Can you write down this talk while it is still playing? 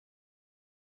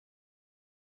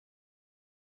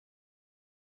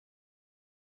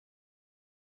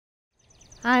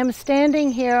I am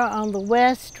standing here on the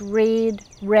West Reid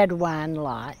Redwine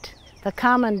lot. The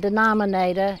common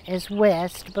denominator is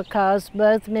West because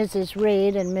both Mrs.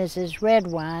 Reid and Mrs.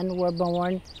 Redwine were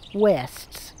born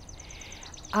Wests.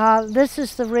 This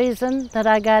is the reason that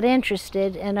I got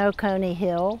interested in Oconee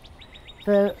Hill,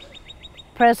 the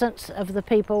presence of the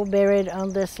people buried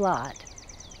on this lot.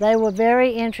 They were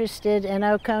very interested in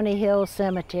Oconee Hill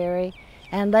Cemetery,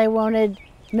 and they wanted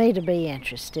me to be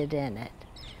interested in it.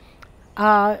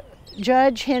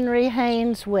 Judge Henry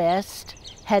Haynes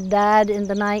West had died in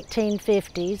the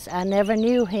 1950s. I never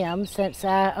knew him since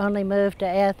I only moved to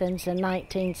Athens in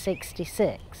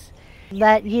 1966.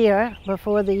 That year,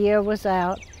 before the year was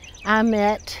out, I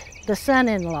met the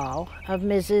son-in-law of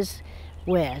Mrs.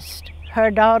 West. Her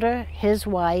daughter, his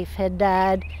wife, had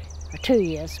died 2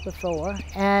 years before,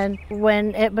 and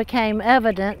when it became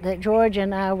evident that George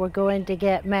and I were going to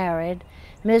get married,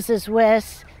 Mrs.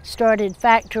 West started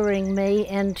factoring me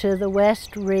into the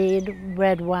West Reid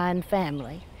Redwine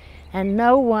family. And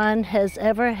no one has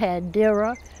ever had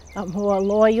dearer, more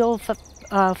loyal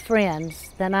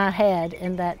friends than I had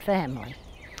in that family.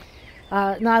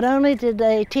 Not only did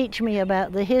they teach me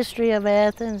about the history of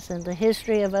Athens and the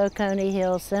history of Oconee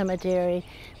Hill Cemetery,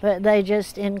 but they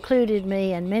just included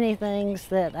me in many things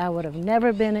that I would have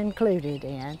never been included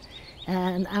in,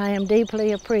 and I am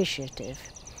deeply appreciative.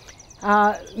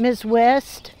 Ms.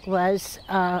 West was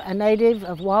a native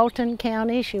of Walton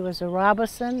County. She was a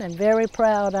Robinson and very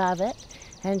proud of it,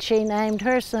 and she named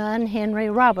her son Henry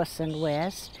Robinson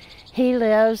West. He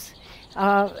lives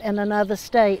in another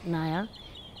state now,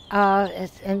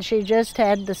 and she just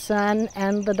had the son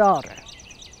and the daughter.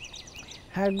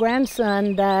 Her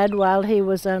grandson died while he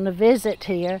was on a visit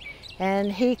here,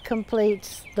 and he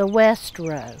completes the West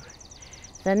Row.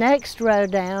 The next row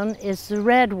down is the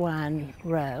Redwine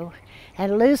row,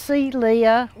 and Lucy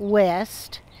Leah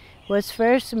West was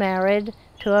first married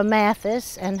to a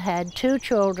Mathis and had 2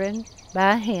 children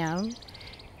by him.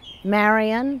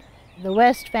 Marion, the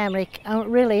West family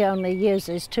really only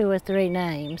uses 2 or 3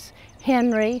 names,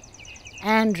 Henry,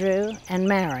 Andrew, and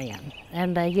Marion,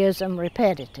 and they use them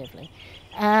repetitively.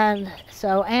 And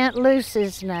so Aunt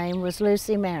Lucy's name was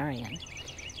Lucy Marion,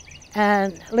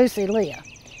 and Lucy Leah.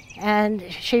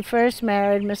 And she first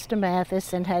married Mr.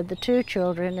 Mathis and had the 2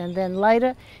 children, and then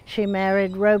later she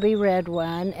married Roby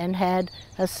Redwine and had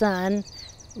a son,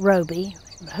 Roby,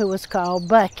 who was called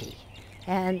Bucky.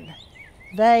 And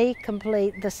they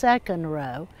complete the second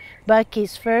row.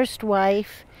 Bucky's first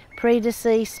wife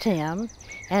predeceased him,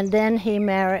 and then he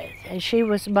married, she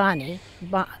was Bonnie.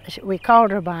 We called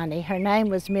her Bonnie. Her name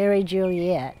was Mary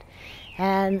Juliet,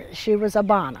 and she was a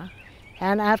Bonner.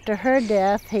 And after her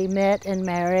death, he met and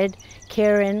married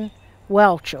Karen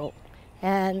Welchel.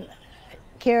 And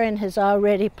Karen has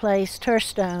already placed her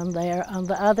stone there on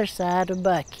the other side of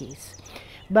Bucky's.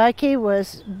 Bucky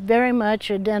was very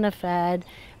much identified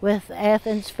with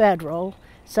Athens Federal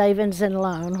Savings and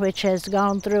Loan, which has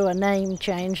gone through a name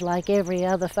change like every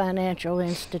other financial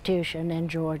institution in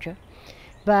Georgia.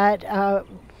 But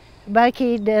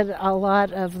Bucky did a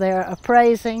lot of their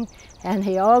appraising, and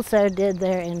he also did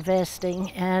their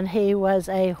investing, and he was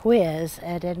a whiz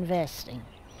at investing.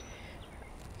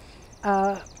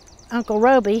 Uncle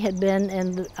Roby had been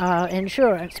in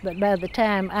insurance, but by the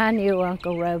time I knew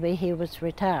Uncle Roby, he was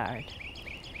retired.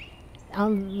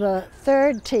 On the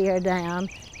third tier down,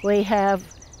 we have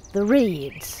the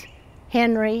Reids,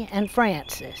 Henry and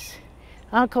Frances.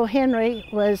 Uncle Henry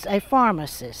was a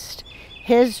pharmacist.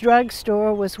 His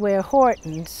drugstore was where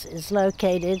Horton's is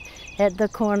located at the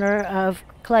corner of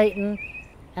Clayton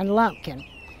and Lumpkin.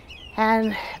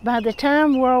 And by the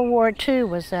time World War II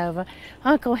was over,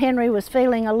 Uncle Henry was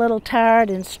feeling a little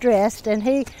tired and stressed, and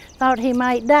he thought he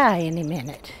might die any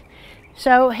minute.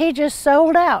 So he just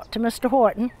sold out to Mr.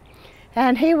 Horton,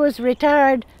 and he was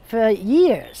retired for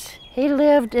years. He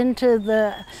lived into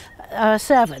the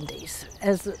 70s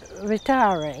as a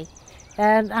retiree.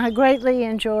 And I greatly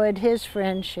enjoyed his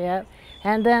friendship.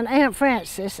 And then Aunt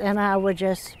Frances and I were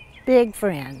just big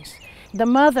friends. The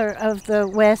mother of the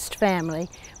West family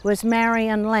was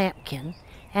Marion Lampkin,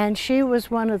 and she was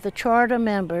one of the charter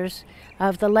members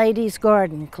of the Ladies'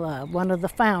 Garden Club, one of the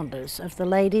founders of the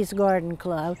Ladies' Garden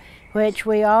Club, which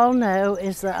we all know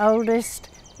is the oldest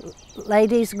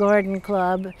Ladies' Garden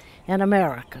Club in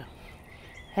America.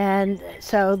 And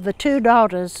so the 2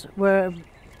 daughters were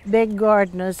big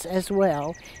gardeners as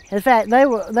well. In fact, they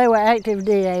were active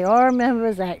DAR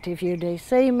members, active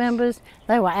UDC members.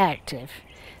 They were active.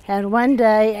 And one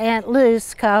day, Aunt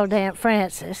Luce called Aunt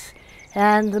Frances,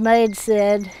 and the maid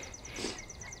said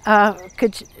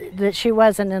that she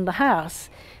wasn't in the house.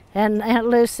 And Aunt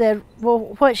Lou said,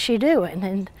 well, what's she doing?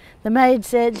 And the maid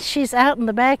said, she's out in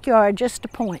the backyard just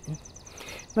a-pointing,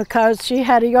 because she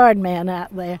had a yard man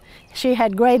out there. She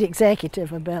had great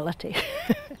executive ability.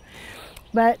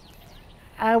 But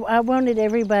I wanted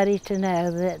everybody to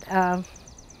know that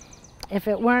if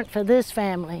it weren't for this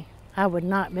family, I would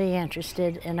not be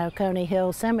interested in Oconee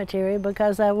Hill Cemetery,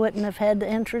 because I wouldn't have had the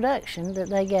introduction that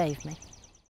they gave me.